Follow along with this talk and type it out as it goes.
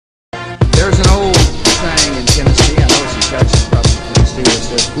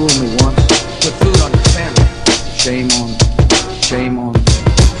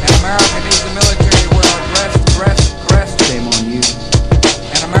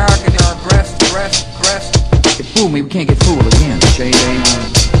You fool me, we can't get fooled again. Shame on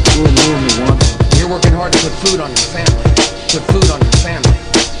fool me once. You're working hard to put food on your family. Put food on your family.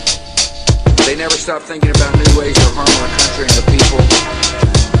 They never stop thinking about new ways to harm our country and the people,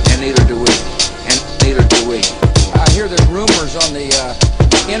 and neither do we. And neither do we. I hear there's rumors on the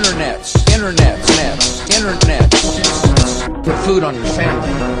internets. Put food on your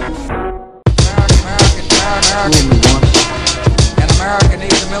family. Fool me once. And America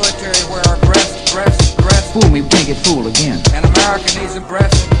needs a military where our breast. Fool me, we can't get fooled again. And America needs a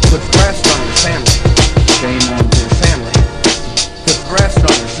breast. Put breast on your family. Shame on Your family. Put breast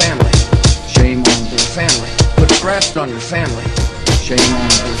on your family. shame on Your family. Put breast on your family. shame on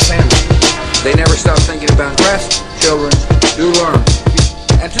Your family. They never stop thinking about Breast. children. Do learn.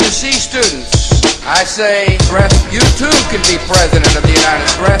 And to the C students, I say, breast, you too can be president of the United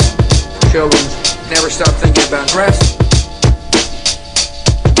States. Children. Never stop thinking about Breast.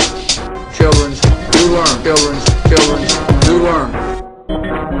 children. Do learn. Children. Do learn.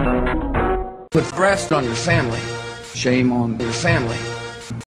 Put breast on your family. shame on Your family.